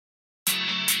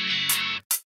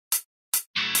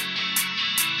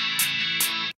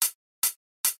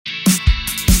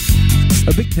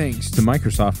A big thanks to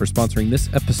Microsoft for sponsoring this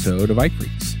episode of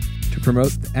iFreaks to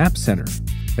promote the App Center,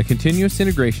 a continuous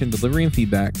integration, delivery, and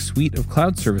feedback suite of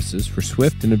cloud services for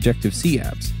Swift and Objective-C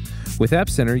apps. With App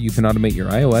Center, you can automate your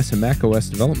iOS and macOS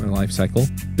development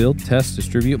lifecycle, build, test,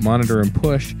 distribute, monitor, and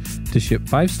push to ship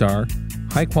 5-star,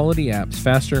 high-quality apps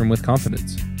faster and with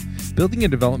confidence. Building a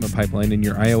development pipeline in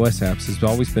your iOS apps has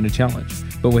always been a challenge,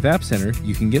 but with App Center,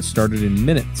 you can get started in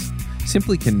minutes.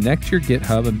 Simply connect your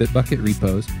GitHub and Bitbucket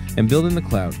repos and build in the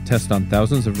cloud, test on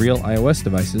thousands of real iOS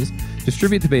devices,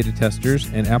 distribute to beta testers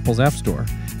and Apple's App Store,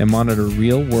 and monitor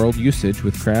real-world usage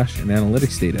with crash and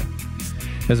analytics data.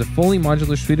 As a fully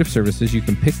modular suite of services, you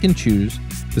can pick and choose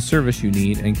the service you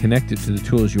need and connect it to the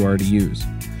tools you already use.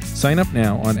 Sign up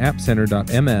now on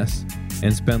appcenter.ms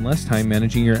and spend less time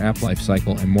managing your app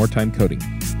lifecycle and more time coding.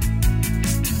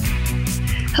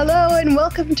 Hello and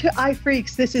welcome to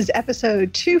iFreaks. This is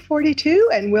episode 242,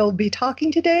 and we'll be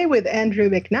talking today with Andrew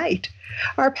McKnight.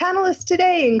 Our panelists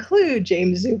today include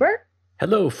James Zuber.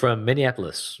 Hello from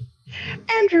Minneapolis.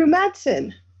 Andrew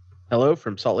Madsen. Hello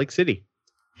from Salt Lake City.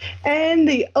 And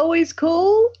the always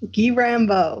cool Guy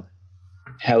Rambo.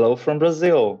 Hello from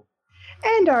Brazil.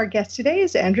 And our guest today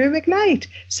is Andrew McKnight.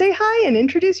 Say hi and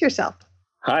introduce yourself.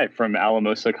 Hi, from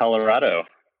Alamosa, Colorado.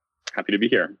 Happy to be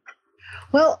here.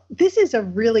 Well, this is a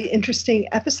really interesting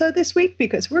episode this week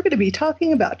because we're going to be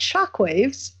talking about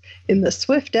shockwaves in the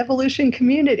Swift evolution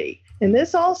community. And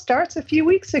this all starts a few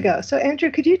weeks ago. So,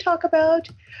 Andrew, could you talk about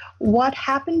what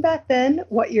happened back then,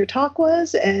 what your talk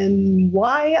was, and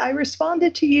why I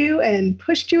responded to you and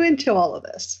pushed you into all of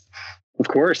this? Of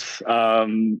course. A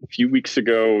few weeks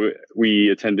ago, we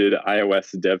attended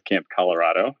iOS Dev Camp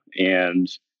Colorado, and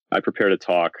I prepared a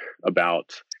talk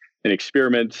about an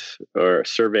experiment or a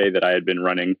survey that I had been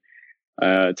running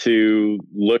to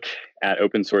look at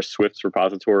open source Swift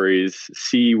repositories,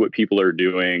 see what people are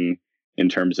doing in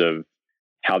terms of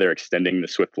how they're extending the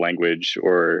Swift language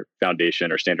or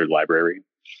foundation or standard library,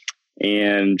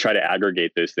 and try to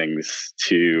aggregate those things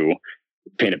to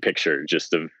paint a picture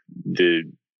just of the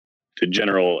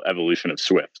general evolution of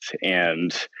Swift.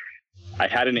 And I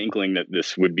had an inkling that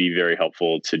this would be very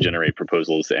helpful to generate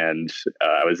proposals, and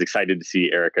I was excited to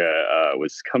see Erica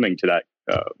was coming to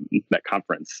that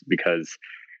conference because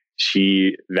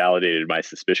she validated my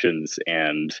suspicions,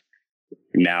 and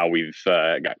now we've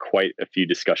got quite a few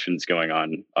discussions going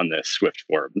on the Swift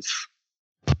forums.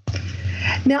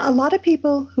 Now, a lot of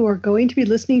people who are going to be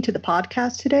listening to the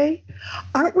podcast today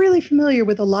aren't really familiar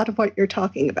with a lot of what you're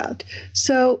talking about.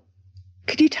 So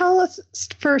could you tell us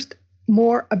first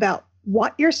more about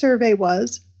what your survey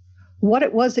was, what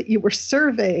it was that you were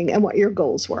surveying, and what your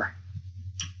goals were?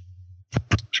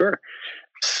 Sure.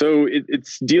 So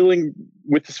it's dealing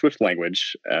with the Swift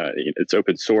language. It's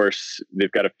open source.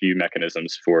 They've got a few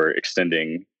mechanisms for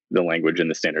extending the language in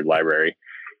the standard library.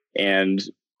 And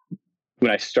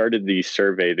when I started the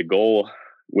survey, the goal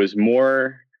was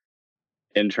more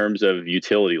in terms of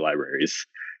utility libraries,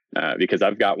 because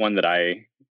I've got one that I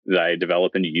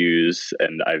develop and use,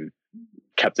 and I've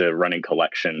kept a running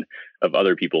collection of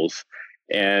other people's.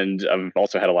 And I've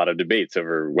also had a lot of debates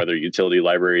over whether utility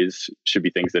libraries should be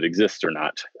things that exist or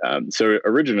not. So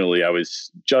originally, I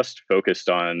was just focused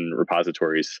on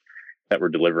repositories that were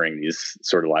delivering these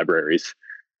sort of libraries.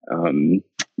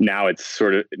 Now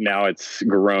it's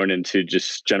grown into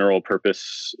just general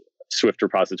purpose Swift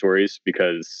repositories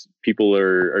because people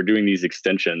are doing these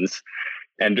extensions.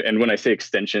 And when I say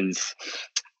extensions,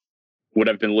 what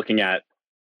I've been looking at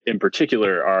in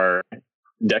particular are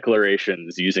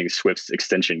declarations using Swift's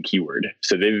extension keyword.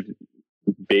 So they've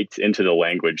baked into the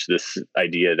language this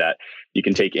idea that you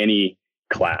can take any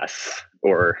class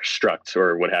or struct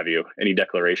or what have you, any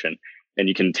declaration, and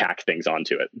you can tack things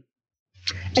onto it.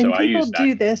 And so people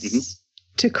do this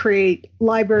to create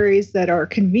libraries that are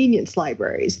convenience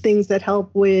libraries, things that help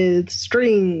with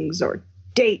strings or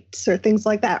dates or things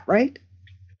like that, right?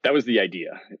 That was the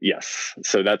idea, yes.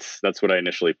 So that's what I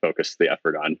initially focused the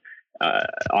effort on.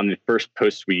 On the first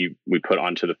post we put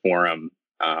onto the forum,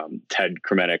 Ted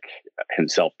Kremenek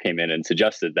himself came in and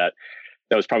suggested that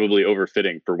was probably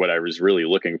overfitting for what I was really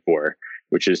looking for,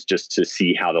 which is just to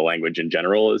see how the language in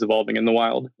general is evolving in the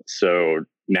wild. So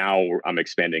now I'm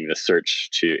expanding the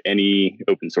search to any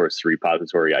open source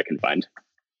repository I can find.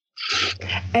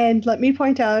 And let me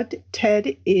point out,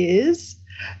 Ted is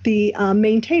the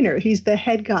maintainer. He's the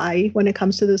head guy when it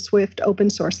comes to the Swift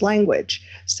open source language.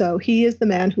 So he is the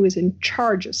man who is in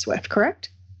charge of Swift,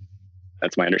 correct?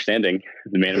 That's my understanding,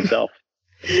 the man himself.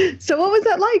 So what was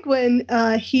that like when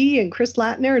he and Chris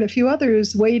Latner and a few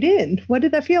others weighed in? What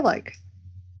did that feel like?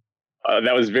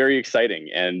 That was very exciting,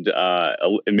 and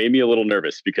it made me a little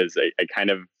nervous because I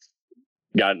kind of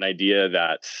got an idea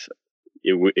that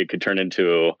it could turn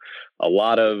into a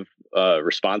lot of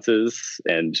responses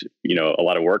and a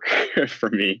lot of work for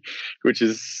me, which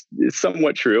is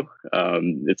somewhat true.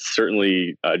 It's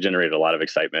certainly generated a lot of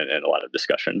excitement and a lot of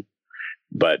discussion,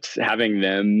 but having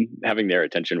their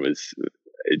attention was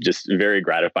just very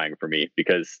gratifying for me,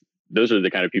 because those are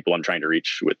the kind of people I'm trying to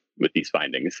reach with these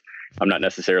findings. I'm not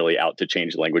necessarily out to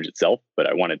change the language itself, but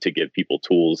I wanted to give people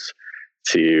tools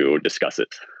to discuss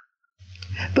it.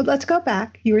 But let's go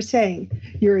back. You were saying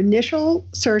your initial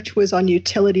search was on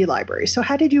utility libraries. So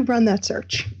how did you run that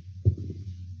search?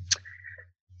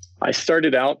 I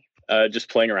started out just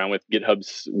playing around with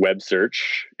GitHub's web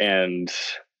search and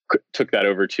took that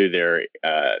over to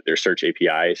their search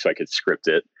API so I could script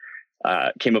it.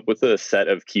 Came up with a set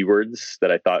of keywords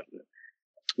that I thought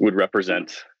would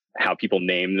represent how people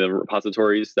name the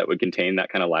repositories that would contain that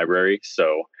kind of library.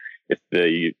 So if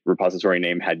the repository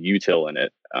name had util in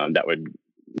it, that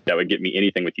would get me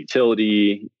anything with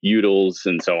utility, utils,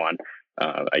 and so on.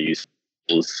 I used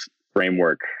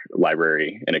framework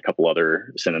library and a couple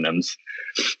other synonyms,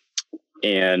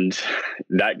 and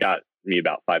that got me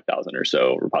about 5,000 or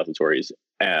so repositories.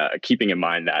 Keeping in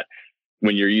mind that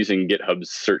when you're using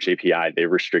GitHub's search API, they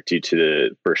restrict you to the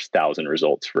first 1,000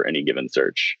 results for any given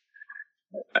search.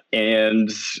 And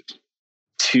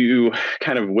to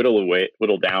kind of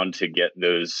whittle down to get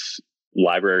those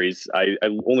libraries, I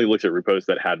only looked at repos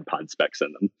that had pod specs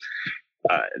in them.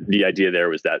 The idea there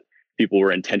was that people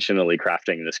were intentionally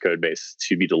crafting this code base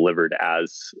to be delivered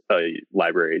as a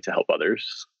library to help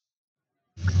others.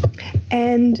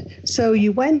 And so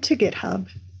you went to GitHub,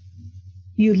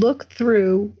 you looked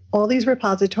through all these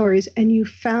repositories, and you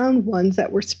found ones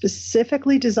that were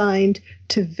specifically designed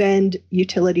to vend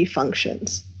utility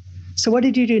functions. So what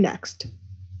did you do next?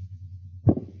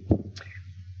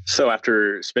 So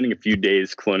after spending a few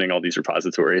days cloning all these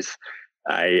repositories,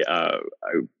 I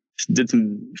did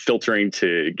some filtering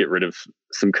to get rid of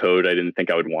some code I didn't think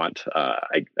I would want.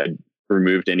 I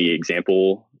removed any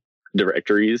example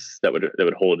directories that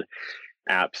would hold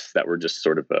apps that were just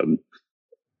sort of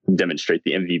demonstrate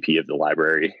the MVP of the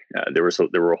library. There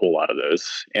were a whole lot of those,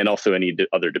 and also any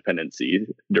other dependency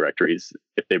directories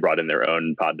if they brought in their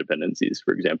own pod dependencies,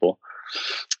 for example.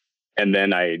 And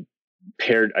then I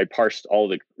parsed all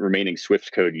the remaining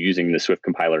Swift code using the Swift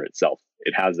compiler itself.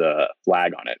 It has a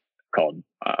flag on it called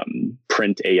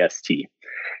print AST.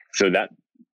 So that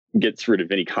gets rid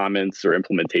of any comments or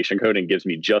implementation code and gives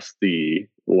me just the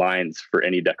lines for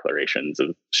any declarations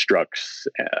of structs,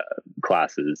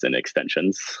 classes, and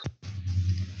extensions.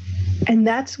 And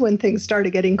that's when things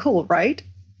started getting cool, right?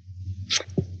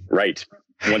 Right.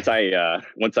 Once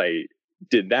I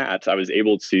did that, I was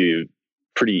able to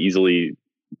pretty easily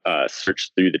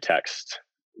search through the text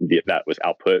that was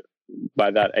output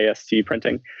by that AST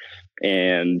printing,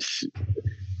 and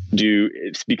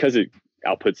it's because it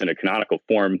outputs in a canonical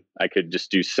form. I could just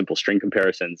do simple string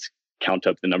comparisons, count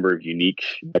up the number of unique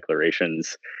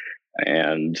declarations,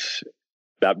 and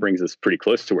that brings us pretty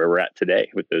close to where we're at today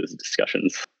with those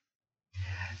discussions.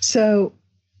 So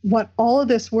what all of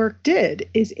this work did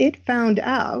is it found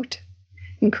out,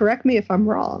 and correct me if I'm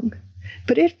wrong,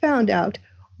 but it found out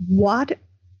what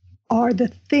are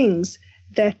the things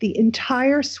that the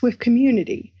entire Swift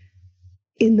community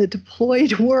in the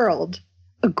deployed world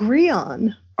agree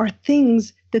on are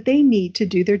things that they need to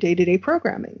do their day-to-day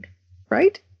programming,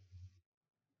 right?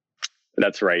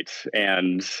 That's right.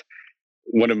 And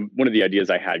one of the ideas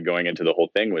I had going into the whole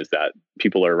thing was that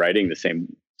people are writing the same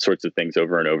sorts of things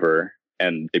over and over,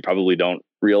 and they probably don't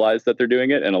realize that they're doing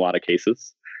it in a lot of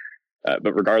cases.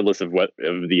 But regardless of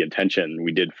the intention,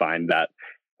 we did find that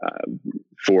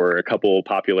for a couple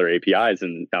popular APIs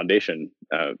in Foundation,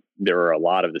 there are a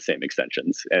lot of the same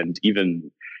extensions. And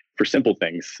even for simple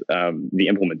things, the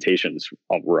implementations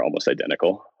were almost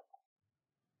identical.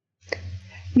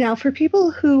 Now, for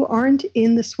people who aren't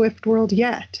in the Swift world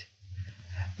yet,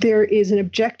 there is an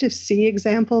Objective-C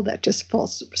example that just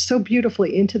falls so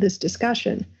beautifully into this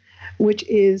discussion, which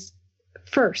is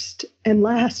first and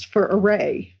last for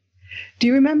array. Do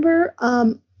you remember,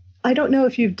 I don't know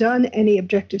if you've done any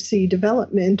Objective-C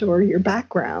development or your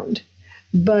background,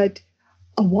 but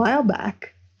a while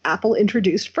back, Apple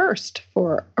introduced first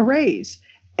for arrays.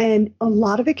 And a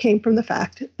lot of it came from the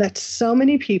fact that so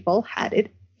many people had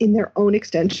it in their own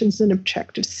extensions in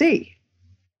Objective-C.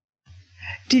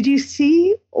 Did you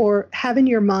see or have in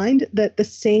your mind that the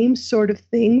same sort of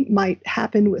thing might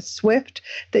happen with Swift,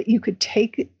 that you could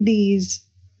take these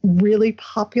really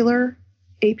popular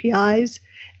APIs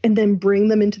and then bring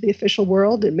them into the official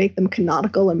world and make them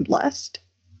canonical and blessed?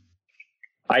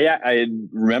 I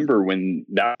remember when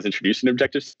that was introduced in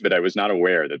Objective-C, but I was not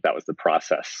aware that that was the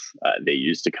process they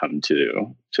used to come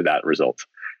to that result.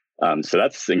 So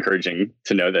that's encouraging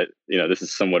to know that this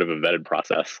is somewhat of a vetted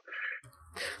process.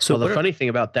 So the funny thing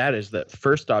about that is that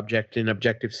first object in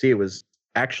Objective-C was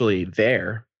actually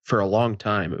there for a long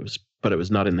time. But it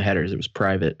was not in the headers. It was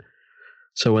private.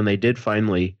 So when they did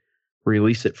finally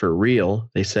release it for real,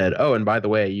 they said, "Oh, and by the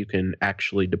way, you can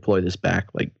actually deploy this back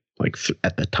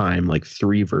at the time,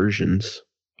 3 versions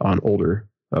on older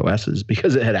OSs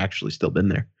because it had actually still been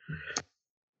there."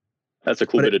 That's a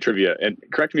cool bit of trivia. And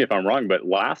correct me if I'm wrong, but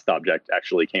last object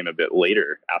actually came a bit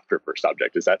later after first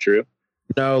object. Is that true?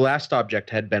 No, last object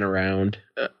had been around,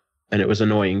 and it was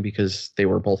annoying because they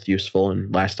were both useful,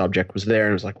 and last object was there,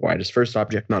 and it was like, why does first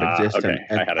object not exist? Okay,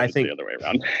 and I think the other way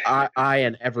around. I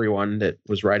and everyone that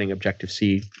was writing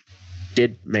Objective-C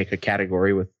did make a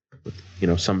category with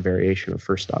some variation of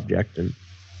first object, and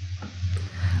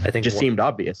I think it just seemed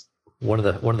obvious. One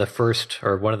of the first,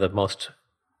 or one of the most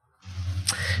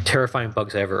terrifying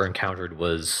bugs I ever encountered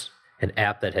was an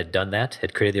app that had done that,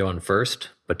 had created their own first,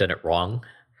 but done it wrong.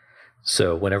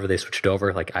 So whenever they switched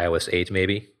over, like iOS 8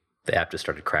 maybe, the app just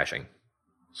started crashing.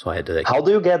 So I had to. How do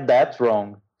you get that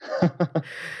wrong?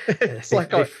 It's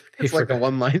like a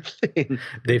one-line thing.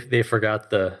 They forgot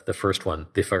the first one.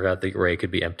 They forgot the array could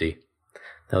be empty.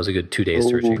 That was a good 2 days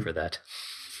searching for that.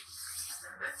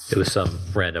 It was some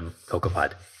random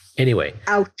CocoaPod. Anyway.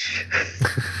 Ouch.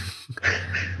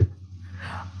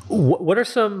 What are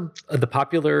some of the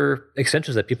popular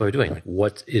extensions that people are doing? Like,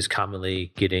 what is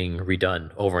commonly getting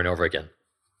redone over and over again?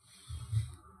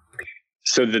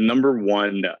 So the number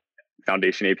one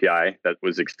foundation API that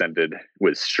was extended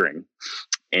was string.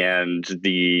 And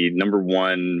the number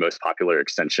one most popular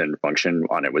extension function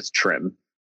on it was trim.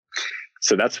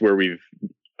 So that's where we've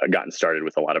gotten started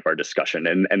with a lot of our discussion.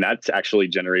 And that's actually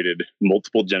generated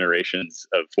multiple generations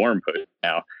of forum posts.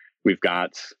 Now we've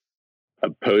got a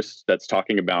post that's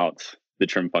talking about the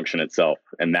trim function itself.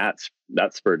 And that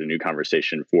spurred a new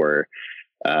conversation for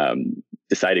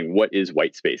deciding what is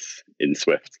white space in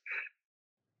Swift.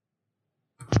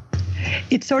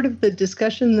 It's sort of the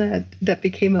discussion that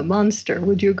became a monster.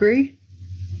 Would you agree?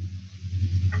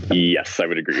 Yes, I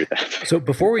would agree with that. So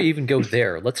before we even go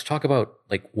there, let's talk about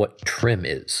what trim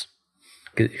is,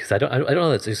 because I don't know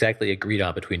that's exactly agreed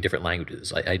on between different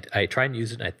languages. I try and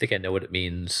use it, and I think I know what it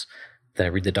means. Then I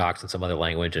read the docs in some other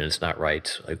language, and it's not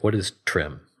right. Like, what is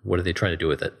trim? What are they trying to do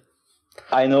with it?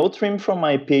 I know trim from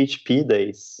my PHP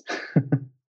days.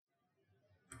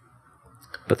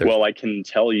 Well, I can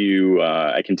tell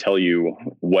you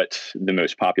what the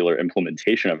most popular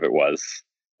implementation of it was,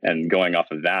 and going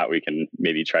off of that, we can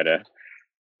maybe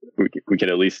we could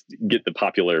at least get the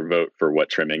popular vote for what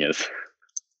trimming is.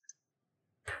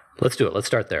 Let's do it. Let's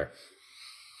start there.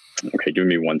 Okay, give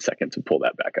me 1 second to pull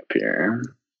that back up here.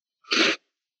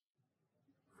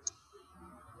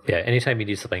 Yeah, anytime you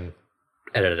need something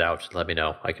edited out, let me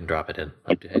know. I can drop it in.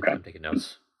 I'm taking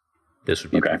notes. This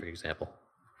would be a perfect example.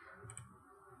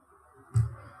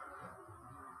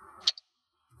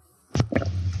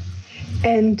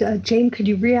 And Jane, could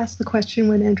you re-ask the question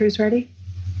when Andrew's ready?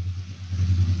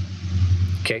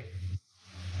 Okay.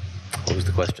 What was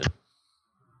the question?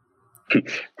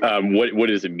 What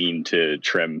does it mean to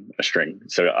trim a string?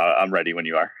 So I'm ready when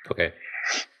you are. Okay.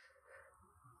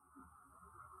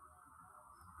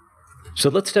 So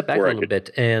let's step back a little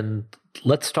bit and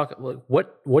let's talk.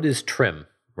 What is trim,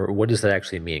 or what does that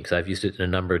actually mean? Because I've used it in a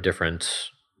number of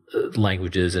different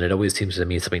languages, and it always seems to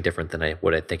mean something different than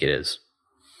what I think it is.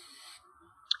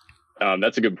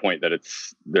 That's a good point. That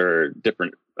there are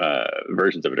different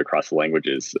versions of it across the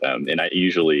languages, and it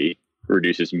usually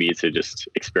reduces me to just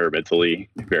experimentally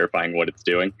verifying what it's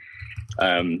doing.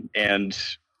 And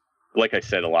like I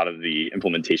said, a lot of the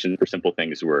implementation for simple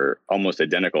things were almost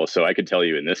identical. So I could tell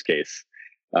you in this case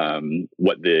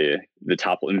what the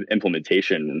top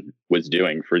implementation was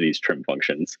doing for these trim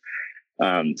functions.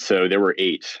 So there were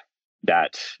 8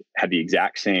 that had the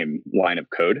exact same line of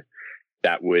code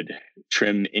that would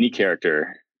trim any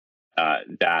character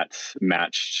that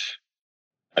matched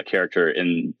a character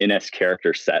in ns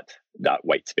character set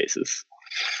white spaces.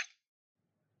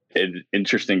 It's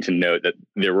interesting to note that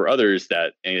there were others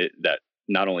that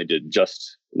not only did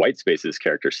just white spaces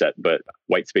character set, but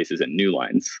white spaces and new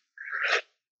lines.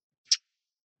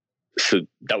 So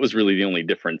that was really the only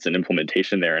difference in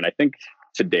implementation there. And I think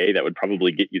today that would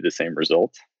probably get you the same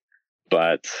result.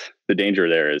 But the danger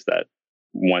there is that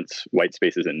once white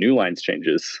spaces and new lines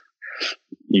changes,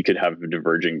 you could have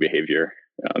diverging behavior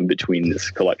between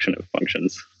this collection of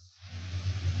functions.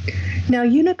 Now,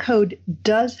 Unicode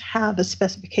does have a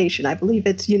specification. I believe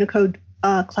it's Unicode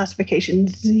classification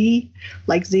Z,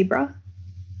 like zebra,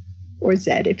 or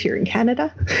Z if you're in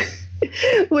Canada,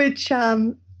 which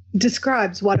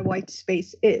describes what a white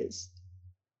space is.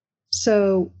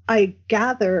 So I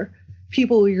gather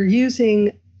people were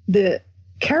using the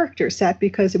character set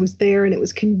because it was there and it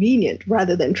was convenient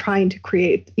rather than trying to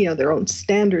create, their own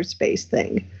standard space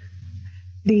thing.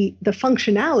 The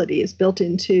functionality is built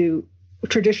into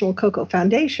traditional Cocoa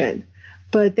Foundation,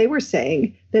 but they were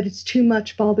saying that it's too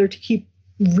much bother to keep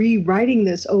rewriting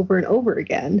this over and over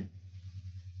again.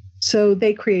 So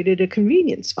they created a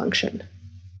convenience function.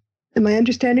 Am I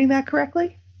understanding that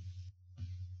correctly?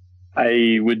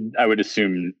 I would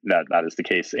assume that that is the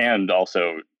case, and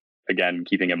also, again,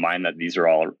 keeping in mind that these are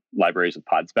all libraries with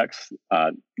pod specs.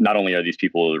 Not only are these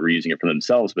people reusing it for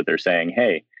themselves, but they're saying,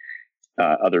 "Hey,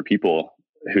 other people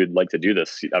who'd like to do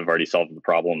this, I've already solved the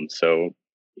problem, so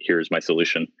here's my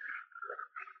solution."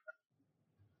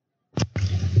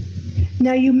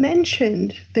 Now, you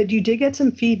mentioned that you did get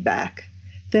some feedback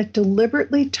that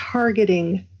deliberately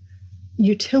targeting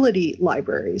utility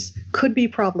libraries could be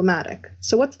problematic.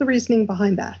 So what's the reasoning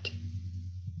behind that?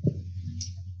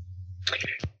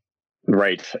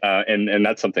 Right. And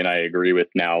that's something I agree with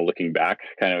now, looking back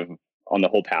kind of on the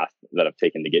whole path that I've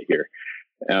taken to get here.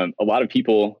 A lot of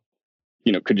people,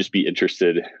 could just be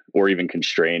interested or even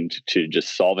constrained to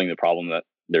just solving the problem that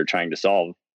they're trying to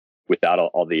solve without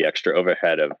all the extra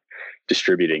overhead of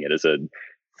distributing it as a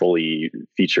fully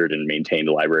featured and maintained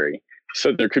library.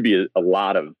 So there could be a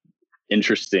lot of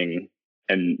interesting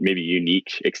and maybe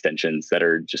unique extensions that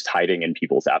are just hiding in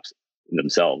people's apps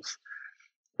themselves.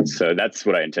 So that's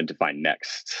what I intend to find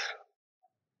next.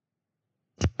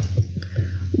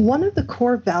 One of the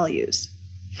core values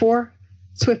for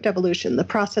Swift evolution, the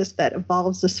process that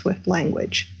evolves the Swift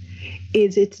language,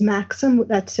 is its maxim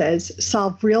that says,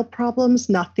 solve real problems,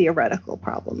 not theoretical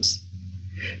problems.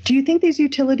 Do you think these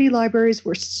utility libraries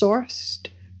were sourced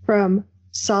from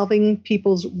solving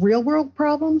people's real world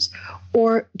problems?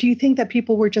 Or do you think that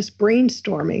people were just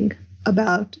brainstorming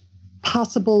about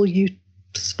possible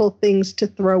useful things to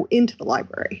throw into the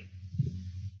library?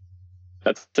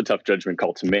 That's a tough judgment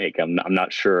call to make. I'm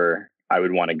not sure I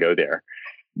would want to go there.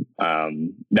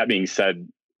 That being said,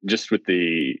 just with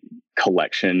the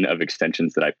collection of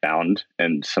extensions that I found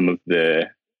and some of the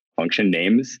function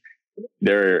names,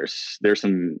 there's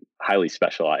some highly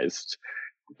specialized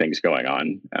things going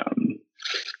on.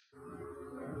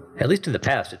 At least in the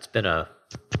past, it's been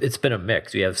a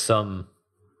mix. You have some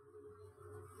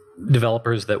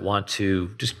developers that want to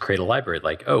just create a library,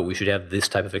 like, oh, we should have this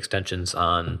type of extensions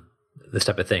on this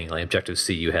type of thing. Like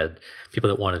Objective-C, you had people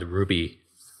that wanted Ruby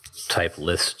type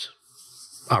list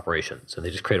operations, and they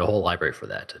just create a whole library for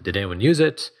that. Did anyone use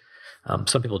it?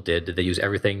 Some people did. Did they use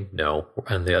everything? No.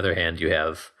 On the other hand, you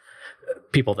have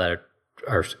people that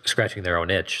are scratching their own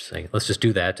itch, saying, let's just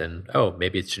do that, and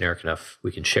maybe it's generic enough,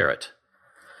 we can share it.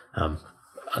 On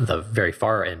the very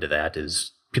far end of that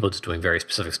is people just doing very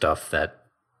specific stuff that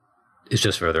is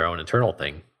just for their own internal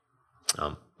thing.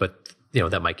 But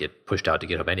that might get pushed out to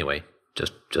GitHub anyway,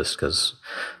 just because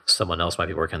someone else might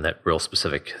be working on that real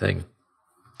specific thing,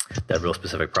 that real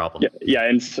specific problem. Yeah,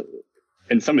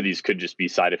 and some of these could just be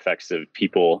side effects of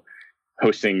people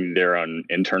hosting their own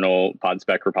internal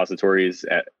PodSpec repositories.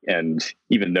 And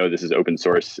even though this is open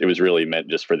source, it was really meant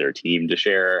just for their team to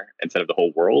share instead of the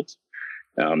whole world.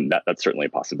 That's certainly a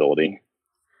possibility.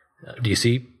 Do you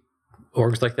see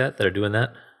orgs like that are doing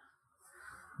that?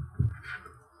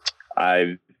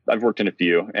 I've worked in a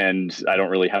few, and I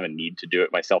don't really have a need to do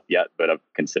it myself yet, but I've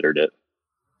considered it.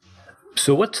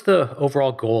 So what's the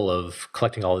overall goal of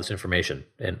collecting all this information,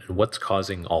 and what's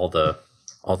causing all the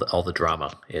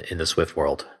drama in the Swift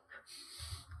world?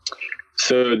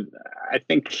 So I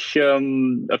think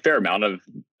a fair amount of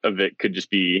it could just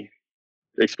be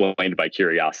explained by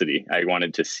curiosity.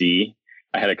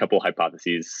 I had a couple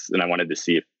hypotheses, and I wanted to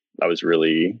see if I was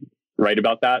really right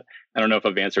about that. I don't know if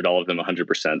I've answered all of them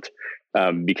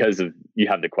 100%, because you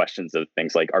have the questions of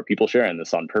things like, are people sharing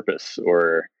this on purpose,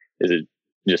 or is it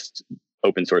just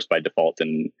open source by default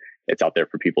and it's out there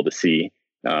for people to see?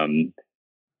 I'm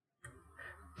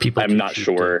not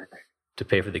sure. To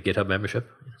pay for the GitHub membership?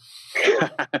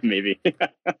 Maybe.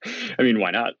 I mean,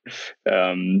 why not?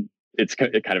 It's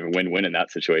kind of a win-win in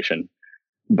that situation.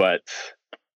 But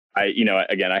I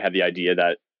had the idea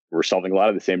that we're solving a lot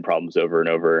of the same problems over and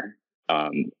over.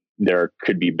 There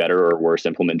could be better or worse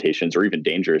implementations, or even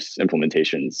dangerous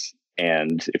implementations.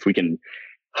 And if we can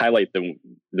highlight the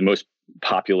most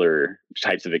popular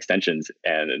types of extensions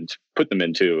and put them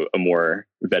into a more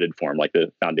vetted form, like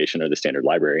the foundation or the standard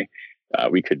library,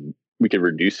 we could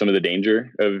reduce some of the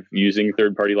danger of using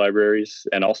third-party libraries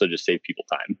and also just save people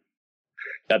time.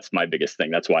 that's my biggest thing.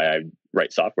 That's why I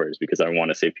write software, is because I want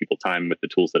to save people time with the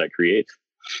tools that I create.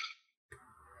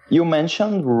 You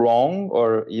mentioned wrong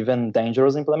or even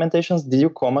dangerous implementations. Did you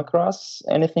come across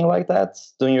anything like that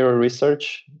doing your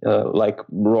research, like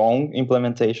wrong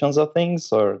implementations of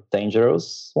things or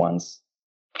dangerous ones?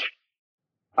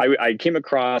 I came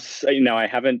across, now I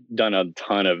haven't done a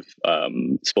ton of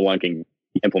spelunking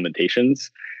implementations,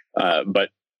 but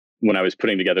when I was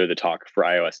putting together the talk for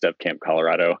iOS Dev Camp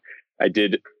Colorado, I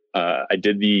did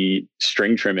the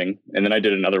string trimming, and then I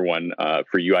did another one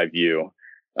for UI View,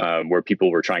 where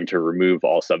people were trying to remove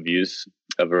all subviews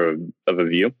of a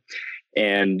view,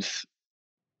 and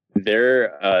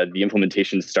there the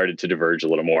implementations started to diverge a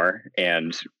little more,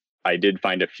 and I did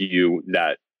find a few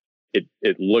that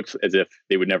it looks as if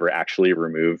they would never actually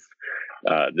remove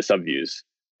the subviews.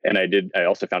 And I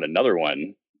also found another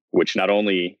one which not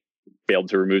only failed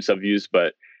to remove subviews,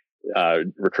 but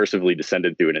recursively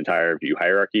descended through an entire view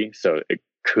hierarchy. So it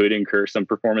could incur some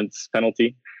performance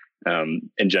penalty.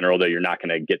 In general, though, you're not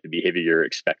going to get the behavior you're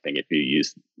expecting if you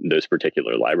use those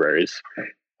particular libraries.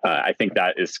 I think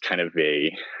that is kind of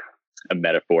a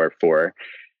metaphor for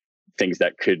things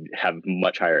that could have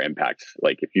much higher impact.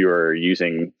 Like if you're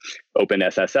using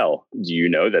OpenSSL, do you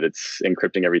know that it's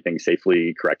encrypting everything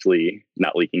safely, correctly,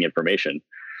 not leaking information?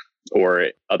 Or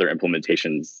other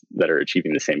implementations that are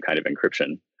achieving the same kind of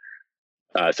encryption.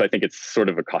 So I think it's sort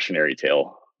of a cautionary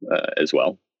tale as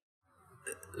well.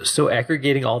 So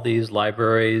aggregating all these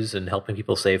libraries and helping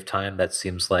people save time, that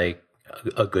seems like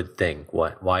a good thing.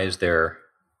 Why is there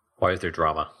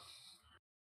drama?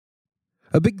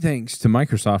 A big thanks to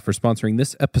Microsoft for sponsoring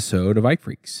this episode of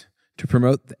iFreaks. To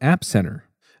promote the App Center,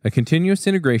 a continuous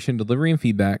integration, delivery, and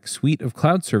feedback suite of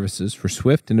cloud services for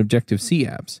Swift and Objective-C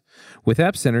apps. With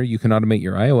App Center, you can automate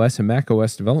your iOS and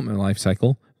macOS development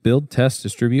lifecycle, build, test,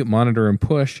 distribute, monitor, and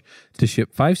push to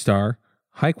ship 5-star,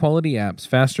 high-quality apps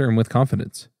faster and with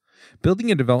confidence. Building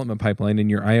a development pipeline in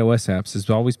your iOS apps has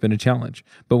always been a challenge,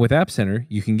 but with App Center,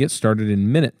 you can get started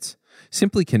in minutes.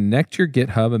 Simply connect your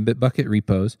GitHub and Bitbucket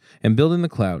repos and build in the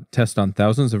cloud, test on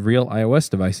thousands of real iOS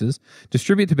devices,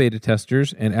 distribute to beta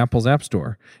testers and Apple's App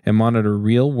Store, and monitor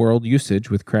real-world usage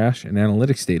with crash and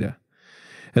analytics data.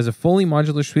 As a fully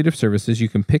modular suite of services, you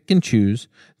can pick and choose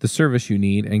the service you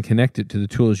need and connect it to the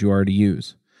tools you already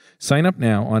use. Sign up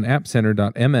now on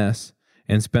appcenter.ms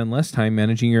and spend less time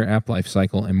managing your app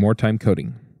lifecycle and more time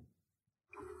coding.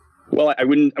 Well, I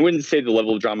wouldn't say the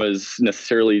level of drama is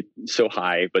necessarily so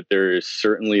high, but there is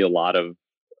certainly a lot of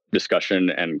discussion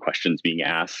and questions being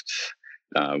asked.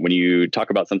 When you talk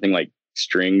about something like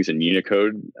strings and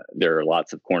Unicode, there are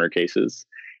lots of corner cases.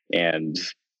 And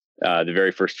the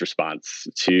very first response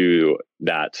to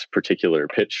that particular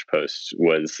pitch post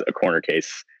was a corner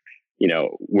case,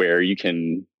 where you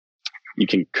can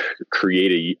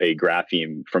create a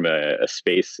grapheme from a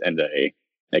space and a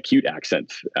acute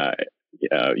accent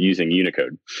using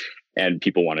Unicode. And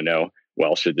people want to know,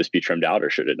 well, should this be trimmed out or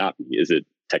should it not be? Is it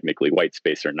technically white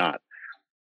space or not?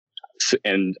 So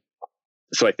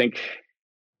I think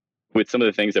with some of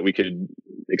the things that we could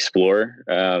explore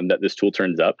that this tool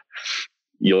turns up,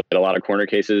 you'll get a lot of corner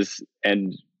cases.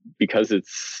 And because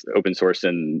it's open source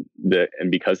and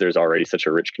because there's already such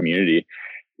a rich community,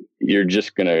 you're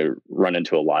just going to run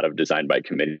into a lot of design by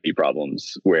committee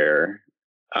problems where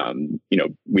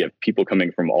we have people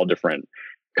coming from all different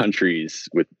countries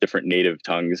with different native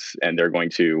tongues, and they're going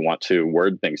to want to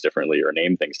word things differently or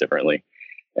name things differently.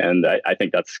 And I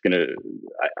think that's going to,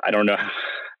 I don't know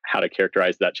how to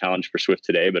characterize that challenge for Swift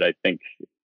today, but I think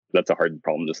that's a hard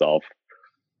problem to solve.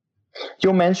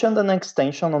 You mentioned an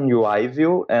extension on UI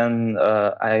view, and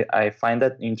I find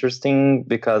that interesting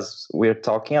because we're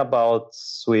talking about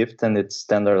Swift and its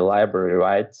standard library,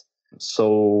 right?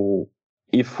 So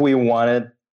if we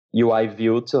wanted UI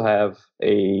view to have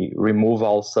a remove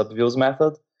all subviews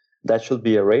method, that should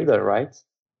be a radar, right?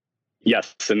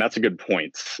 Yes, and that's a good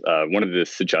point. One of the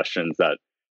suggestions that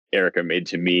Erica made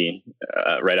to me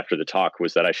right after the talk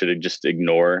was that I should just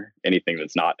ignore anything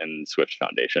that's not in Swift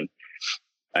Foundation.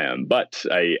 But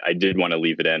I did want to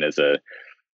leave it in as a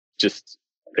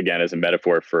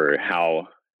metaphor for how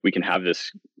we can have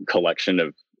this collection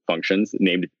of functions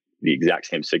named the exact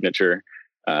same signature,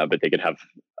 but they could have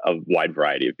a wide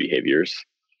variety of behaviors.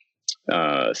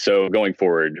 So going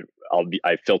forward,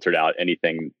 I filtered out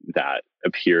anything that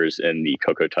appears in the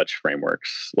Cocoa Touch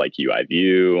frameworks like UI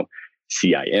View,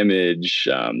 CI Image,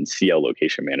 CL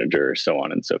Location Manager, so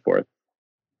on and so forth.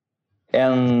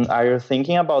 And are you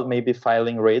thinking about maybe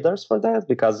filing radars for that?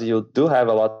 Because you do have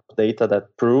a lot of data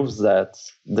that proves that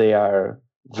they are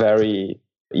very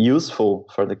useful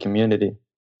for the community.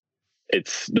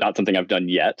 It's not something I've done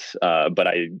yet, but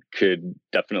I could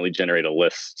definitely generate a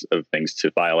list of things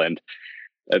to file. And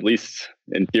at least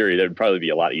in theory, that would probably be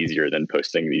a lot easier than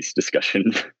posting these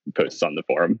discussion posts on the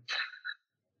forum.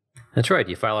 That's right.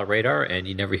 You file a radar and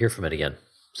you never hear from it again.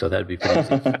 So that'd be pretty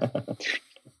easy.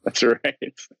 That's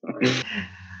right.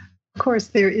 Of course,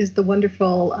 there is the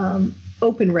wonderful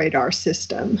Open Radar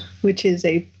system, which is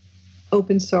a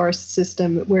open source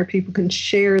system where people can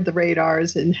share the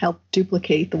radars and help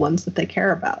duplicate the ones that they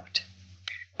care about.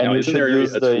 And now, you should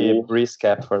use the Brisk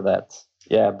app for that.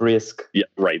 Yeah, Brisk. Yeah,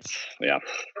 right. Yeah.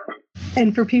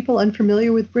 And for people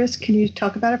unfamiliar with Brisk, can you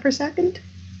talk about it for a second?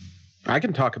 I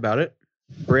can talk about it.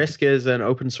 Brisk is an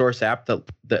open source app that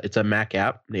it's a Mac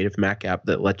app, native Mac app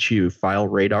that lets you file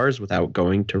radars without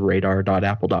going to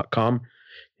radar.apple.com.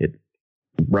 It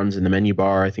runs in the menu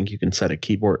bar. I think you can set a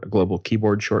global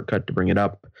keyboard shortcut to bring it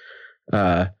up.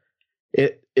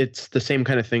 It's the same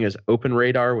kind of thing as Open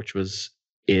Radar, which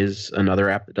is another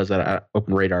app that does that.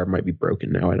 Open Radar might be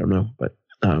broken now. I don't know, but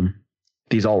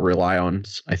these all rely on,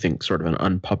 I think, sort of an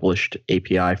unpublished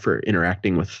API for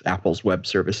interacting with Apple's web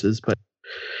services, but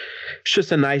it's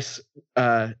just a nice,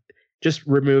 just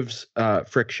removes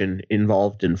friction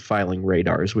involved in filing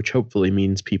radars, which hopefully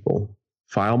means people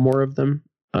file more of them.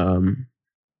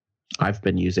 I've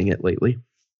been using it lately.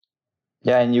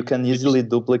 Yeah, and you can easily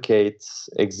duplicate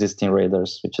existing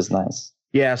radars, which is nice.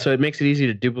 Yeah, so it makes it easy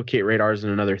to duplicate radars,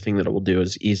 and another thing that it will do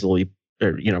is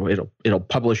it'll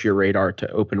publish your radar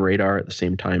to Open Radar at the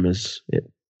same time as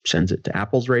it sends it to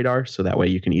Apple's radar, so that way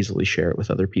you can easily share it with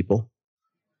other people.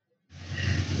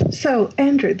 So,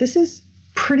 Andrew, this is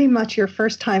pretty much your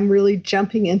first time really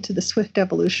jumping into the Swift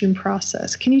evolution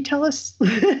process. Can you tell us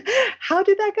how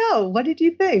did that go? What did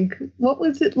you think? What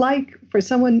was it like for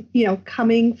someone,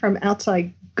 coming from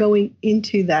outside, going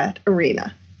into that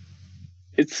arena?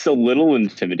 It's a little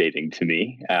intimidating to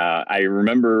me. I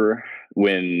remember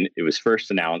when it was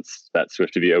first announced that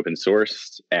Swift would be open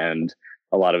sourced and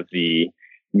a lot of the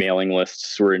mailing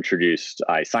lists were introduced.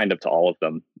 I signed up to all of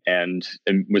them and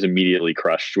was immediately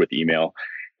crushed with email.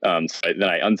 Then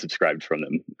I unsubscribed from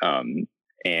them.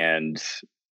 And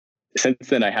since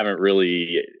then, I haven't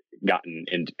really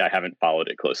I haven't followed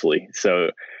it closely.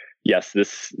 So yes,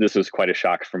 this was quite a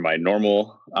shock from my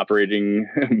normal operating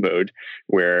mode,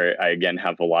 where I again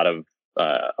have a lot of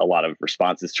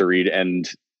responses to read, and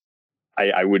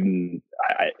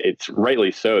it's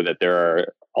rightly so that there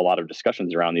are a lot of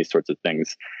discussions around these sorts of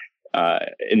things.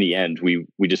 In the end, we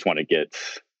just want to get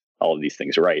all of these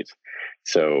things right.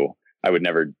 So I would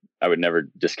never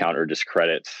discount or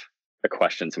discredit a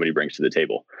question somebody brings to the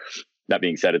table. That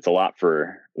being said, it's a lot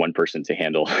for one person to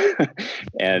handle.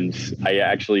 And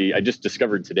I just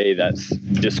discovered today that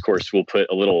Discourse will put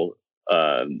a little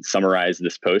summarize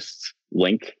this post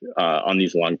link on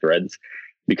these long threads,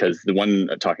 because the one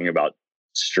talking about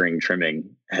string trimming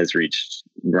has reached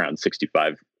around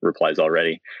 65 replies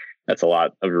already. That's a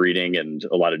lot of reading and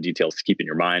a lot of details to keep in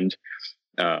your mind.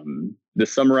 The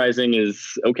summarizing is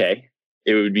okay.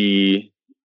 It would be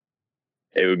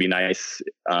nice,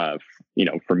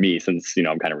 for me, since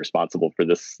I'm kind of responsible for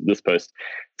this post,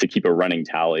 to keep a running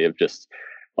tally of just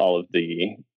all of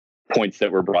the points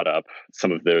that were brought up,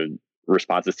 some of the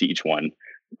responses to each one.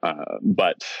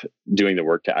 But doing the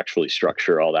work to actually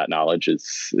structure all that knowledge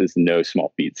is no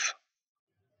small feat.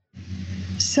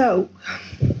 So,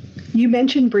 you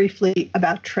mentioned briefly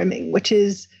about trimming, which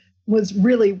was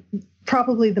really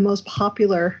probably the most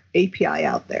popular API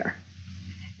out there.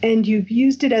 And you've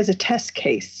used it as a test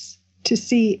case to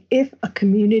see if a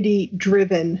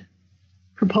community-driven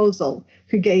proposal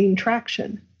could gain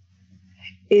traction.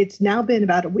 It's now been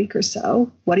about a week or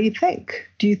so. What do you think?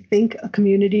 Do you think a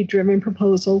community-driven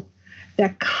proposal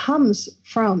that comes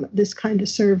from this kind of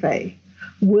survey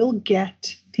will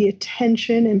get the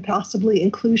attention and possibly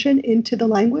inclusion into the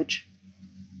language?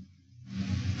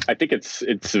 I think it's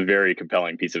a very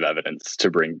compelling piece of evidence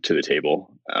to bring to the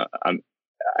table.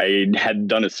 I had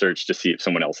done a search to see if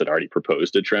someone else had already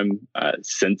proposed a trim,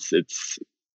 since it's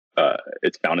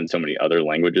found in so many other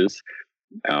languages,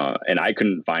 and I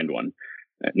couldn't find one.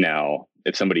 Now,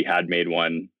 if somebody had made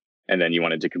one and then you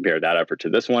wanted to compare that effort to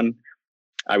this one,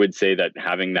 I would say that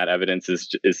having that evidence is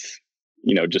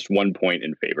just one point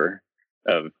in favor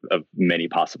of many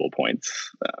possible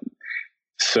points.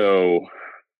 So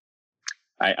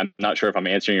I'm not sure if I'm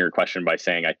answering your question by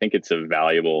saying I think it's a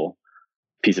valuable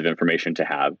piece of information to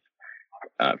have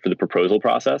for the proposal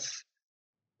process,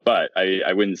 but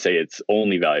I wouldn't say it's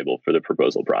only valuable for the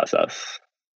proposal process.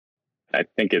 I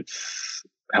think it's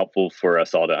helpful for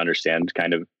us all to understand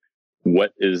kind of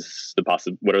what are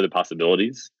the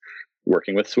possibilities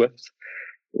working with Swift,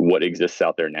 what exists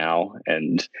out there now,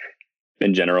 and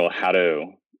in general, how to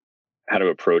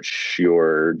approach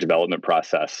your development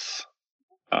process.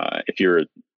 If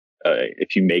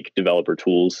you make developer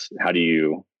tools, how do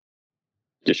you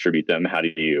distribute them? How do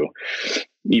you,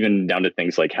 even down to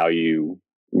things like how you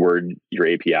word your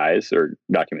APIs or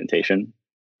documentation?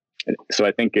 So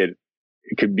I think it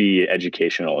could be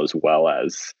educational as well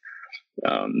as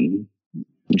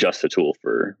just a tool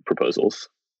for proposals.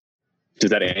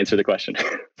 Does that answer the question?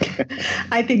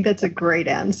 I think that's a great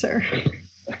answer.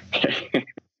 Okay.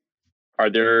 Are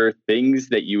there things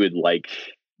that you would like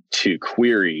to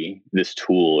query this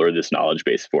tool or this knowledge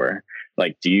base for?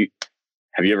 Like,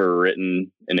 have you ever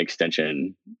written an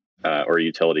extension or a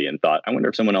utility and thought, I wonder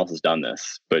if someone else has done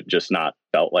this, but just not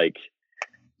felt like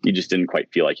you just didn't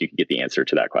quite feel like you could get the answer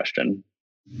to that question?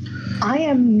 I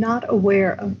am not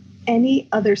aware of any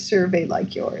other survey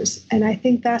like yours. And I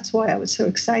think that's why I was so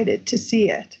excited to see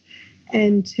it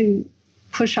and to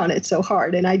push on it so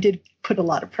hard. And I did put a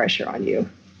lot of pressure on you.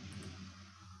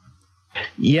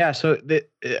 Yeah, so this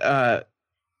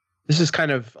is kind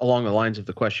of along the lines of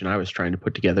the question I was trying to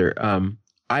put together.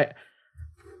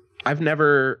 I've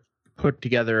never put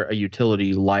together a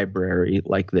utility library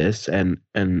like this, and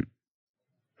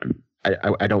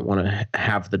I don't want to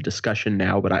have the discussion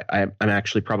now, but I'm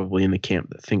actually probably in the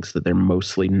camp that thinks that they're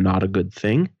mostly not a good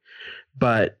thing.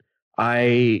 But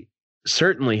I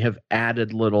certainly have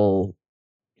added little,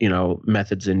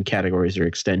 methods and categories or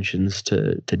extensions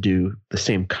to do the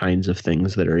same kinds of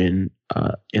things that are in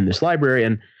this library,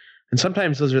 and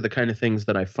sometimes those are the kind of things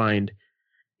that I find,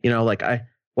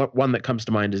 one that comes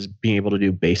to mind is being able to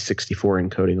do base 64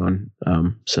 encoding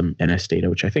on some NS data,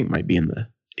 which I think might be in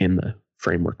the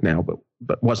framework now,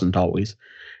 but wasn't always.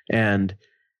 And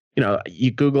you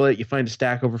Google it, you find a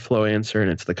Stack Overflow answer, and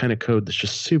it's the kind of code that's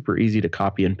just super easy to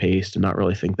copy and paste and not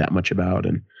really think that much about.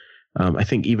 And I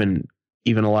think even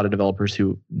a lot of developers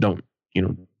who don't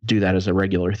do that as a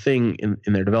regular thing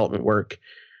in their development work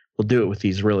will do it with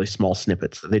these really small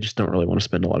snippets that they just don't really want to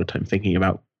spend a lot of time thinking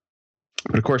about.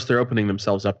 But of course, they're opening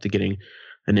themselves up to getting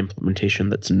an implementation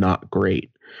that's not great.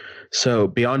 So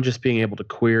beyond just being able to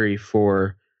query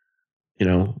for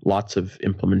lots of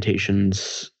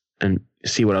implementations and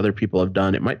see what other people have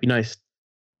done, it might be nice,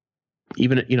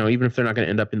 even if they're not going to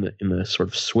end up in the sort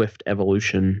of Swift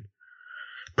evolution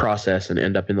process and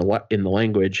end up in the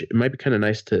language, it might be kind of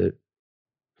nice to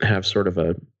have sort of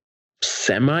a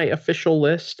semi-official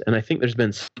list. And I think there's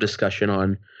been some discussion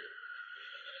on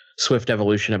Swift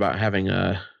evolution about having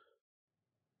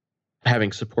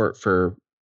support for,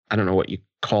 I don't know what you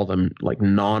call them, like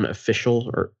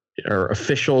non-official or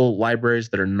official libraries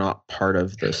that are not part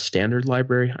of the standard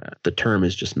library. The term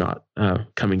is just not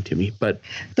coming to me. But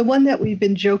the one that we've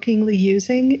been jokingly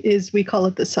using is, we call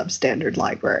it the substandard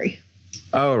library.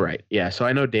 Oh, right. Yeah. So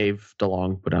I know Dave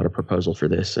DeLong put out a proposal for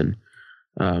this. And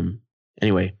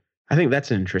anyway, I think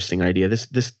that's an interesting idea.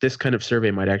 This kind of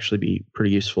survey might actually be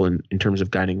pretty useful in terms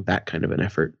of guiding that kind of an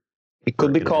effort. It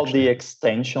could be called the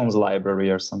extensions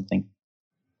library or something.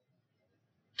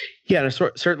 Yeah, and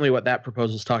certainly what that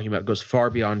proposal is talking about goes far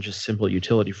beyond just simple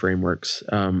utility frameworks.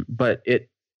 But it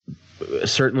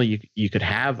certainly you could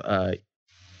have a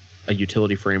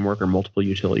utility framework or multiple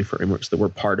utility frameworks that were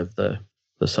part of the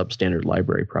substandard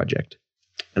library project.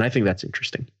 And I think that's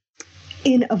interesting.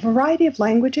 In a variety of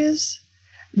languages,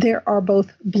 there are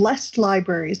both blessed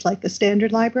libraries like the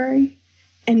standard library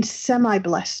and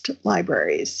semi-blessed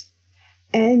libraries.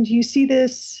 And you see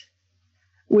this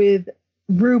with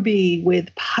Ruby,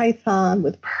 with Python,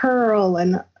 with Perl,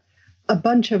 and a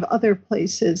bunch of other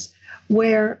places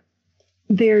where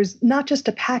there's not just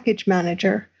a package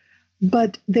manager,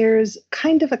 but there's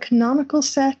kind of a canonical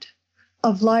set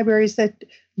of libraries that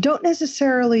don't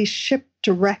necessarily ship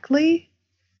directly,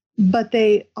 but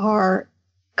they are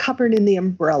covered in the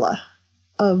umbrella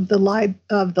of the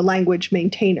language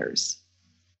maintainers.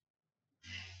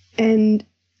 And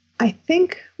I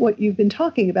think what you've been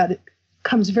talking about, it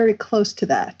comes very close to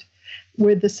that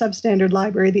with the substandard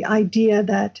library, the idea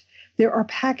that there are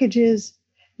packages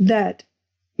that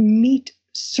meet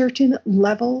certain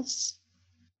levels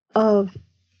of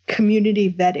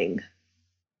community vetting,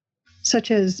 such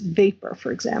as Vapor,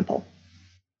 for example.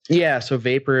 Yeah, so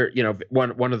Vapor,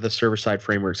 one of the server-side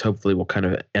frameworks hopefully will kind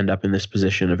of end up in this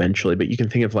position eventually, but you can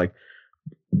think of like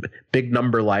big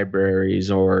number libraries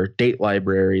or date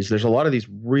libraries. There's a lot of these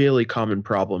really common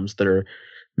problems that are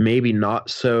maybe not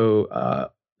so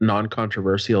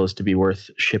non-controversial as to be worth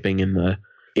shipping in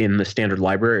the standard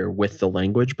library or with the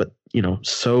language, but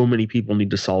so many people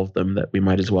need to solve them that we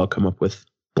might as well come up with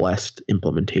blessed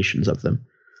implementations of them.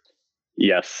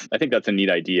 Yes, I think that's a neat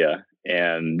idea.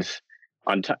 And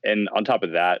on top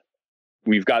of that,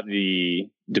 we've got the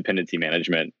dependency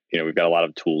management. We've got a lot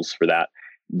of tools for that.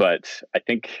 But I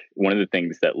think one of the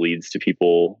things that leads to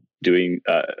people doing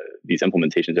these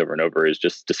implementations over and over is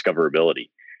just discoverability.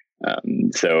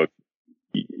 So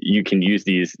you can use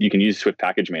Swift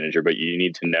Package Manager, but you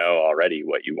need to know already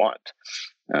what you want.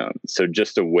 So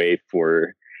just a way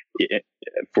for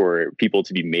people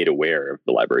to be made aware of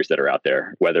the libraries that are out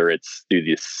there, whether it's through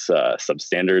this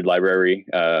substandard library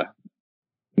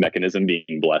mechanism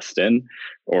being blessed in,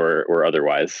 or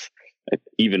otherwise.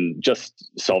 Even just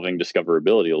solving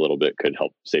discoverability a little bit could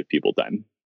help save people time.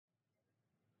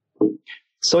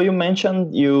 So you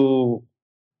mentioned you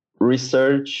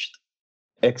researched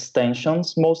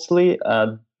extensions mostly.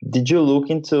 Did you look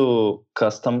into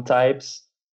custom types?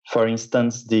 For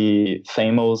instance, the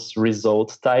famous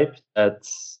result type that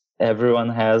everyone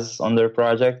has on their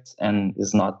project and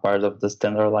is not part of the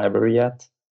standard library yet?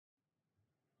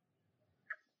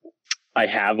 I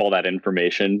have all that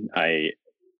information.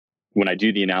 When I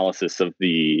do the analysis of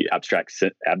the abstract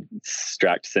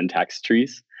syntax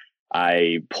trees,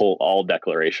 I pull all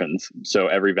declarations. So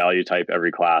every value type,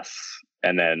 every class,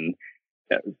 and then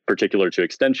particular to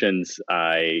extensions,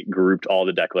 I grouped all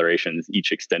the declarations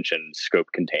each extension scope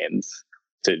contains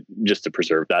just to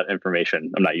preserve that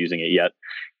information. I'm not using it yet.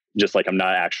 Just like I'm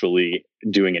not actually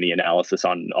doing any analysis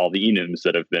on all the enums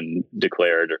that have been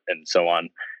declared and so on.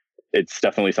 It's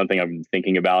definitely something I'm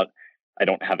thinking about. I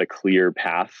don't have a clear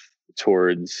path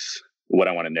towards what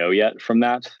I want to know yet from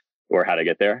that or how to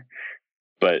get there,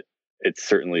 but it's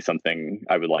certainly something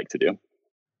I would like to do.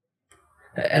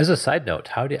 As a side note,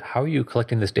 how are you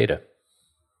collecting this data?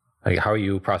 Like, how are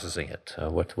you processing it?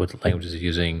 What languages are you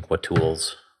using? What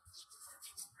tools?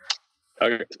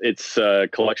 It's a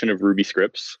collection of Ruby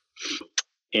scripts,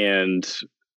 and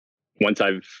once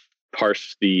I've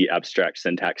parsed the abstract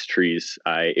syntax trees,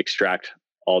 I extract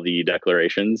all the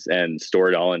declarations and store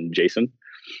it all in JSON.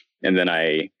 And then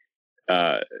I,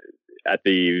 at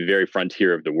the very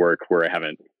frontier of the work where I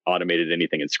haven't automated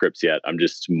anything in scripts yet, I'm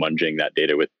just munging that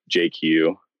data with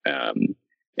JQ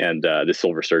and the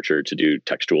Silver Searcher to do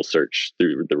textual search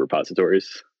through the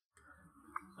repositories.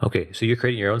 Okay, so you're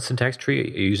creating your own syntax tree?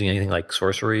 Are you using anything like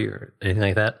Sorcery or anything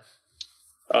like that?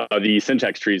 The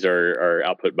syntax trees are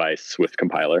output by Swift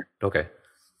compiler. Okay.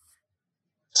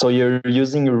 So you're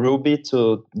using Ruby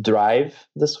to drive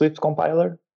the Swift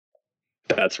compiler?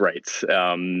 That's right.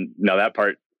 Now that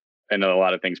part, I know a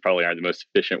lot of things probably aren't the most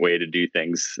efficient way to do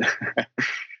things,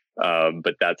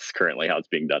 but that's currently how it's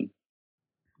being done.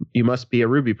 You must be a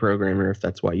Ruby programmer if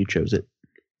that's why you chose it.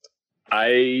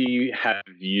 I have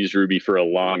used Ruby for a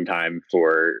long time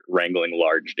for wrangling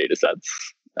large data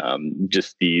sets.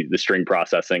 Just the string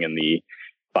processing and the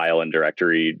file and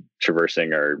directory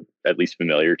traversing are at least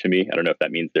familiar to me. I don't know if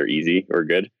that means they're easy or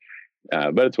good,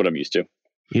 but it's what I'm used to.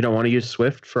 You don't want to use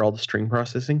Swift for all the string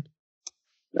processing?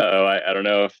 I don't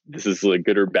know if this is a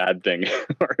good or bad thing,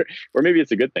 or maybe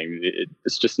it's a good thing.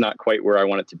 It's just not quite where I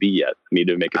want it to be yet. I need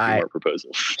to make a few more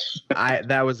proposals.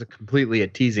 That was completely a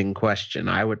teasing question.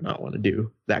 I would not want to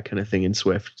do that kind of thing in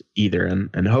Swift either,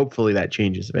 and hopefully that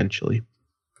changes eventually.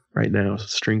 Right now,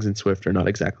 strings in Swift are not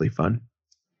exactly fun.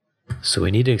 So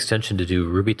we need an extension to do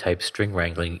Ruby type string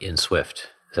wrangling in Swift.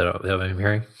 Is that what I'm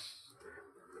hearing?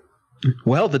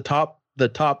 Well, the top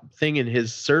thing in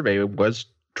his survey was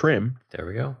trim. There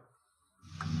we go.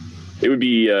 It would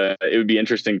be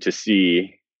interesting to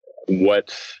see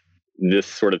what this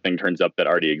sort of thing turns up that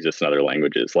already exists in other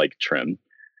languages, like trim.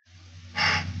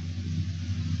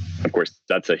 Of course,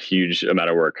 that's a huge amount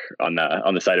of work on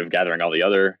the side of gathering all the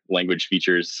other language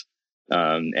features,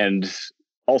 and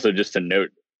also just to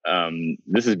note,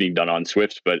 this is being done on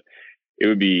Swift, but it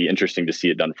would be interesting to see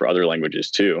it done for other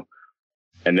languages too,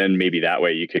 and then maybe that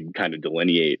way you could kind of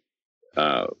delineate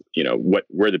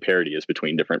where the parity is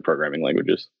between different programming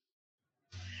languages.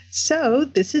 So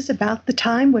this is about the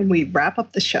time when we wrap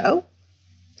up the show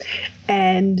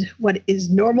and what is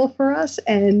normal for us.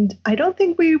 And I don't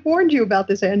think we warned you about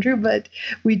this, Andrew, but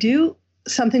we do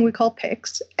something we call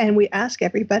picks, and we ask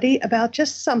everybody about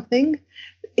just something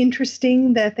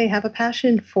interesting that they have a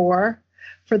passion for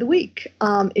the week.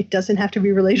 It doesn't have to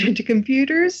be related to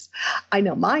computers. I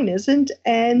know mine isn't.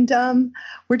 And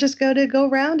we're just going to go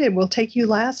around and we'll take you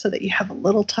last so that you have a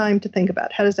little time to think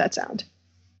about. How does that sound?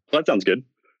 Well, that sounds good.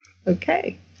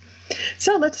 Okay.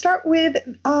 So let's start with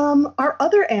our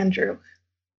other Andrew.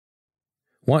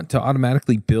 Want to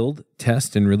automatically build,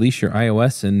 test, and release your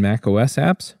iOS and macOS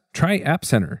apps? Try App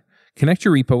Center. Connect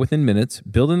your repo within minutes,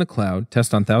 build in the cloud,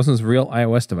 test on thousands of real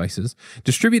iOS devices,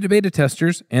 distribute to beta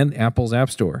testers and Apple's App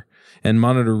Store, and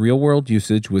monitor real-world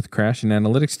usage with crash and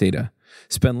analytics data.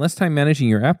 Spend less time managing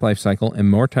your app lifecycle and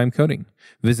more time coding.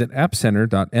 Visit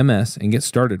appcenter.ms and get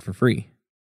started for free.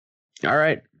 All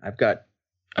right. I've got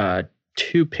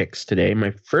 2 picks today.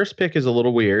 My first pick is a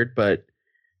little weird, but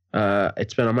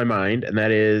it's been on my mind, and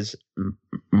that is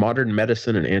modern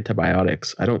medicine and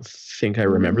antibiotics. I don't think I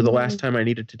remember the last time I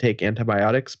needed to take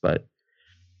antibiotics, but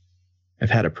I've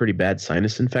had a pretty bad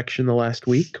sinus infection the last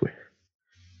week,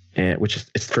 and it's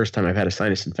the first time I've had a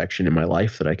sinus infection in my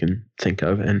life that I can think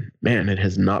of. And man, it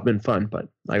has not been fun, but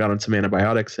I got on some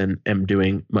antibiotics and am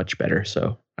doing much better.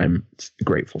 So I'm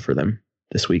grateful for them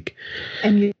this week.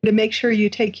 And you to make sure you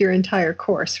take your entire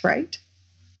course, right?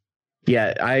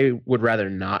 Yeah, I would rather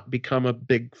not become a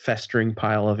big festering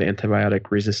pile of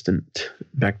antibiotic resistant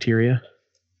bacteria.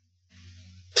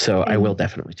 So I will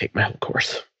definitely take my whole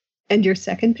course. And your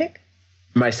second pick?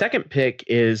 My second pick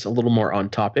is a little more on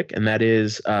topic, and that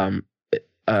is a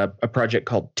project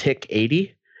called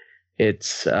TIC80.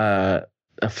 It's a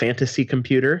fantasy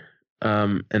computer.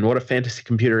 And what a fantasy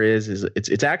computer is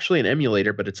it's actually an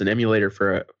emulator, but it's an emulator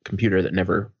for a computer that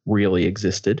never really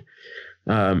existed.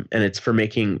 And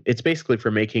it's basically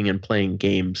for making and playing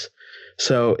games.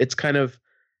 So it's kind of,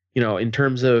 in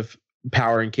terms of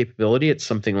power and capability, it's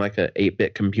something like a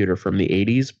 8-bit computer from the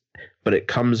 80s, but it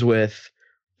comes with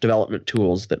development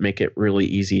tools that make it really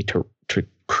easy to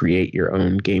create your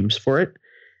own games for it.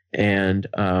 And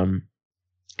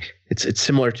it's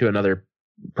similar to another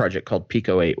project called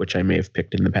Pico 8, which I may have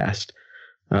picked in the past.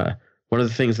 One of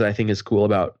the things that I think is cool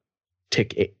about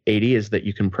TIC80 is that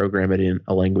you can program it in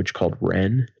a language called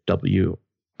Wren,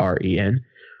 W-R-E-N,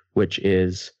 which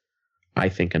is, I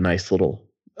think, a nice little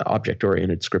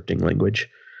object-oriented scripting language.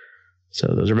 So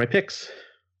those are my picks.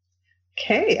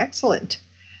 Okay, excellent.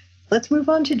 Let's move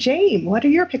on to James. What are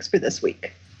your picks for this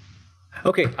week?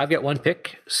 Okay, I've got one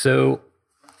pick. So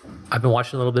I've been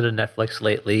watching a little bit of Netflix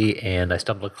lately, and I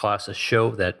stumbled across a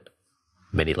show that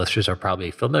many listeners are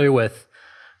probably familiar with,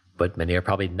 but many are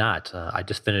probably not. I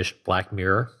just finished Black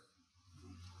Mirror,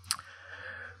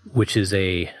 which is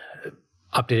a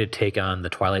updated take on the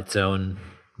Twilight Zone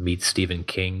meets Stephen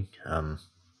King.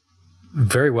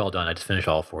 Very well done. I just finished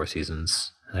all 4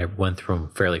 seasons, and I went through them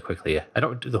fairly quickly. I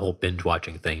don't do the whole binge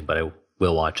watching thing, but I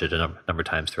will watch it a number of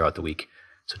times throughout the week.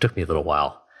 So it took me a little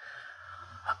while.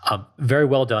 Very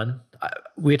well done.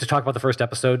 We had to talk about the first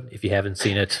episode if you haven't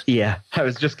seen it. Yeah, I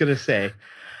was just going to say.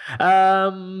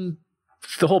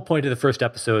 The whole point of the first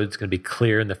episode is going to be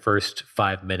clear in the first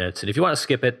 5 minutes. And if you want to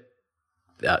skip it,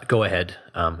 go ahead.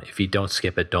 If you don't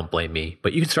skip it, don't blame me.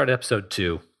 But you can start at episode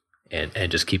 2 and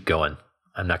just keep going.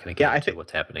 I'm not going to get into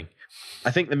what's happening.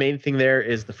 I think the main thing there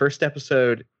is the first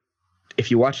episode. If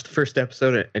you watch the first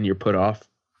episode and you're put off,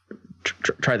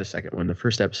 try the second one. The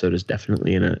first episode is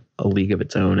definitely in a league of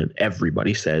its own, and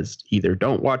everybody says either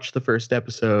don't watch the first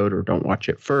episode or don't watch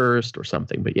it first or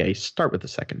something. But yeah, you start with the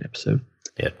second episode.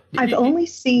 Yeah. I've only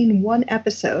seen one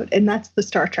episode, and that's the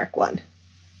Star Trek one.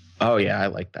 Oh yeah, I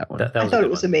like that one. I thought it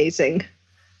was amazing.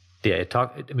 Yeah, it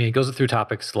goes through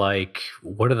topics like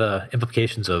what are the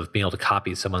implications of being able to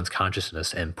copy someone's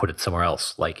consciousness and put it somewhere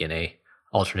else, like in a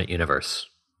alternate universe,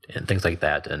 and things like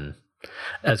that. And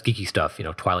that's geeky stuff,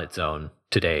 Twilight Zone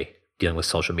today, dealing with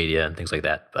social media and things like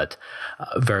that. But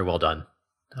very well done.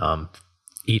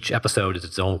 Each episode is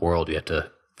its own world. You have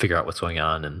to figure out what's going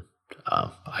on, and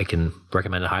I can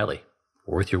recommend it highly.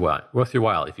 Worth your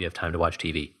while if you have time to watch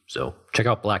TV. So check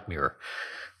out Black Mirror.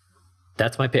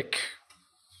 That's my pick.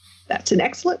 That's an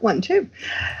excellent one, too.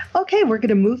 Okay, we're going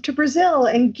to move to Brazil.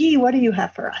 And Guy, what do you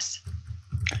have for us?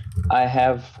 I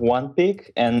have one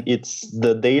pick, and it's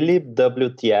the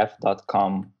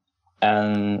dailywtf.com.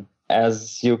 And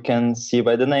as you can see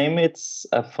by the name, it's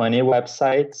a funny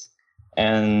website,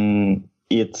 and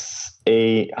it's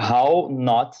a how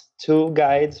not to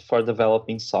guide for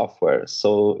developing software.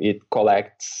 So it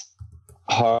collects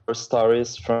horror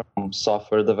stories from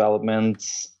software development,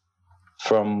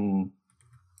 from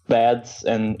bad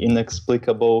and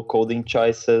inexplicable coding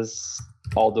choices,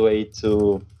 all the way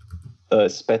to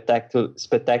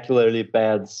spectacularly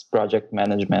bad project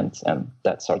management and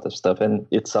that sort of stuff. And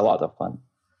it's a lot of fun.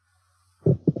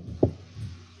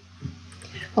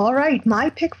 All right, my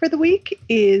pick for the week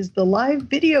is the live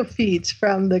video feeds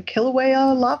from the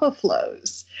Kilauea lava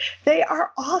flows. They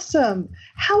are awesome.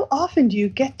 How often do you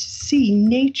get to see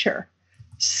nature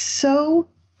so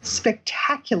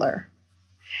spectacular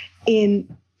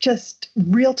in just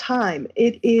real time?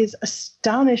 It is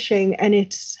astonishing, and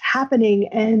it's happening.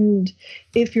 And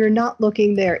if you're not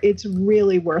looking there, it's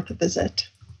really worth a visit.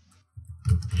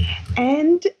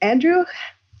 And Andrew,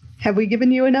 have we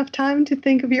given you enough time to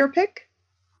think of your pick?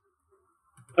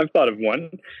 I've thought of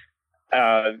one.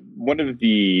 One of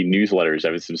the newsletters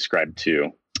I was subscribed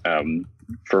to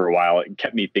for a while, it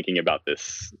kept me thinking about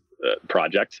this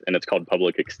project, and it's called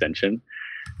Public Extension.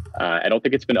 I don't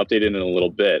think it's been updated in a little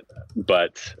bit,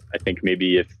 but I think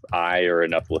maybe if I or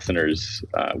enough listeners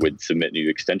would submit new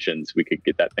extensions, we could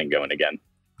get that thing going again.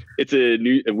 It's a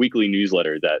weekly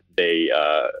newsletter that they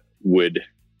would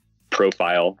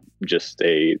profile just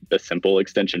a simple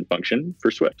extension function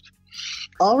for Swift.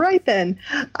 All right, then.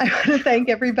 I want to thank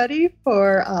everybody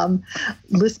for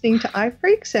listening to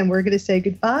iPhreaks, and we're going to say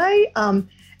goodbye.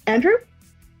 Andrew?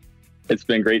 It's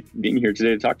been great being here today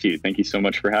to talk to you. Thank you so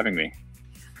much for having me.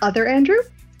 Other Andrew?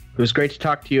 It was great to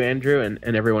talk to you, Andrew,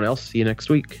 and everyone else. See you next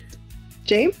week.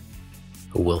 James?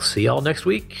 We'll see y'all next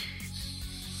week.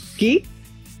 Guy?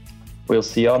 We'll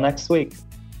see y'all next week.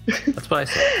 That's what I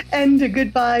said. And a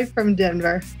goodbye from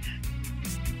Denver.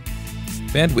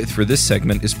 Bandwidth for this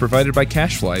segment is provided by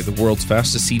CacheFly, the world's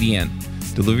fastest CDN.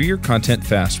 Deliver your content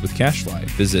fast with CacheFly.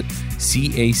 Visit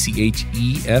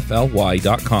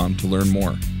CACHEFLY.com to learn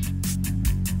more.